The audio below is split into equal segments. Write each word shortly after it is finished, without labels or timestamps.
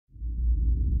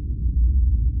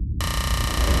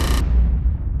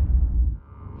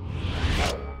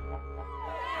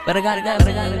But I got it.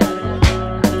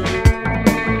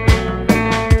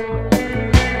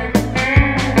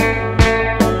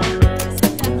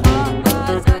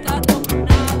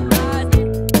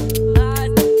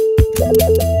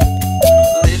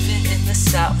 Living in the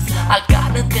South, I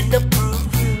got nothing to prove.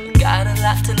 Got a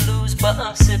lot to lose, but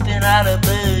I'm sipping out of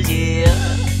booze, yeah.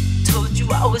 Told you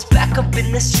I was back up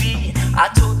in the street. I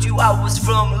told you I was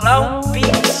from Long Beach,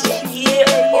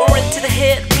 yeah. Or into the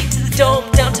head, beat to the dome.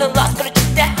 Downtown Locked, gonna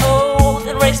get that hoe.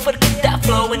 Then race, but get that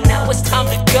flow. And now it's time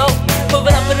to go.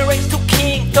 Moving up in the race to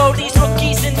king. Throw these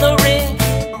rookies in the ring.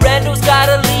 Randall's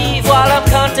gotta leave while I'm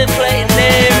contemplating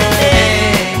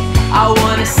everything. I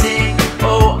wanna sing,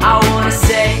 oh, I wanna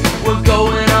say, we're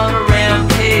going on a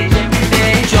rampage every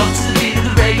day. Jump to the beat of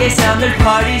the reggae sound, there's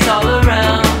parties all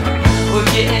around. We're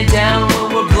getting down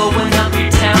when we're blowing up your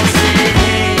town. Say,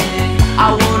 hey,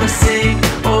 I wanna sing,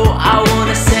 oh, I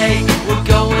wanna say, we're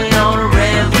going on a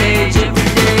rampage every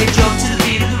day. Jump to the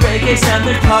beat of the reggae sound,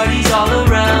 there's parties all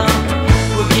around.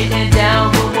 We're getting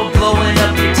down when we're blowing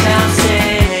up your town. Say,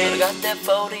 hey, I got that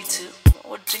 42,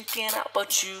 we're drinking out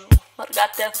but you. I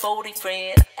got that 40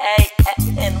 friend, ay,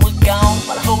 and we're gone.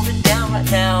 Wanna hold it down right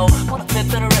now. Wanna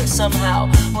flip and rip somehow.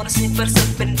 Wanna see first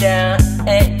up and down,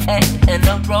 ay, and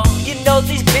I'm wrong. You know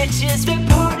these bitches, they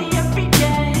party every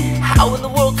day. How in the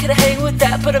world could I hang with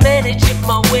that? But I manage it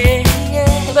my way,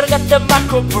 yeah. But I got that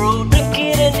micro brew, drink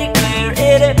it and declare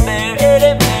it ain't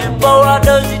fair, boy, I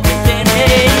know you do that,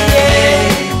 hey,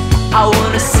 yeah. I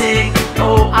wanna sing,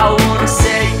 oh, I wanna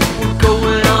say, we're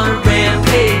going on a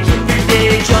rampage every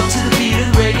day. Jump to the beat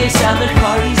of the reggae sound, there's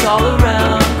parties all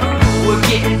around. We're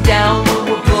getting down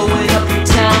when we're blowing up your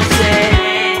town.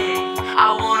 Say,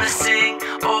 I wanna sing,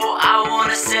 oh, I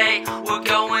wanna say, we're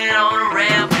going on a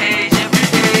rampage every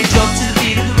day. Jump to the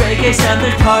beat of the reggae sound,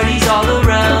 there's parties all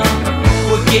around.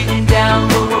 We're getting down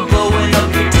when we're blowing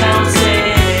up your town. Say,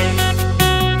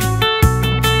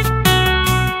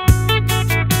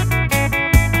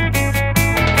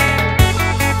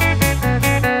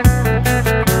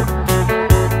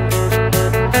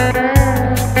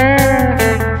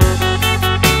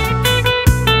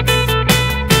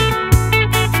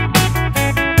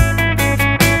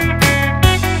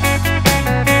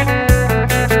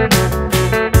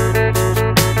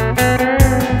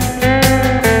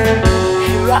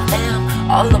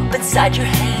 all up inside your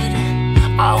head.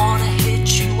 I wanna hit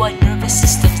you while your nervous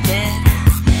system's dead.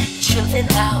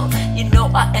 Chillin' out, you know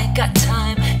I ain't got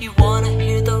time. You wanna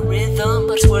hear the rhythm,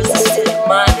 but words are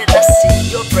steady-minded. I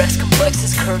see your breast complex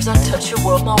as curves. I touch your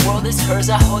world, my world is hers.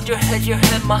 I hold your head,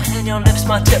 my hand, your lips,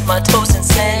 my tip, my toes, and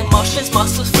sand. Motions,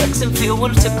 muscles, flex and feel.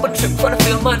 Wanna tip, wanna trip, wanna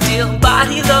feel my deal.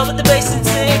 Body love with the bass and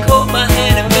sing. Hold my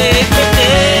hand and make me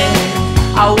dance.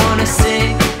 I wanna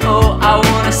sing, oh, I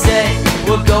wanna say,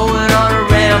 we're going on a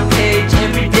rampage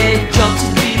every day. Jump to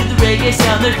the beat of the reggae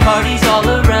sound, there's parties all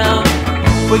around.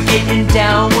 We're getting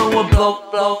down when we're blow.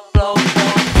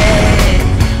 Hey,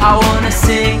 I wanna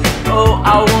sing, oh,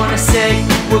 I wanna say,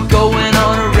 we're going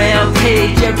on a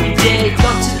rampage every day.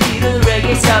 Jump to the beat of the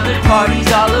reggae sound, there's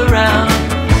parties all around.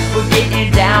 We're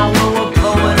getting down when we're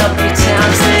blowing up your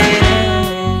town. Say,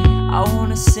 hey, I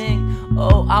wanna sing,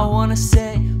 oh, I wanna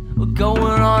say, we're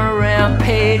going on a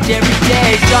rampage every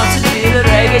day. Jump to the beat of the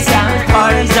reggae sound, there's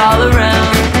parties all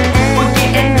around.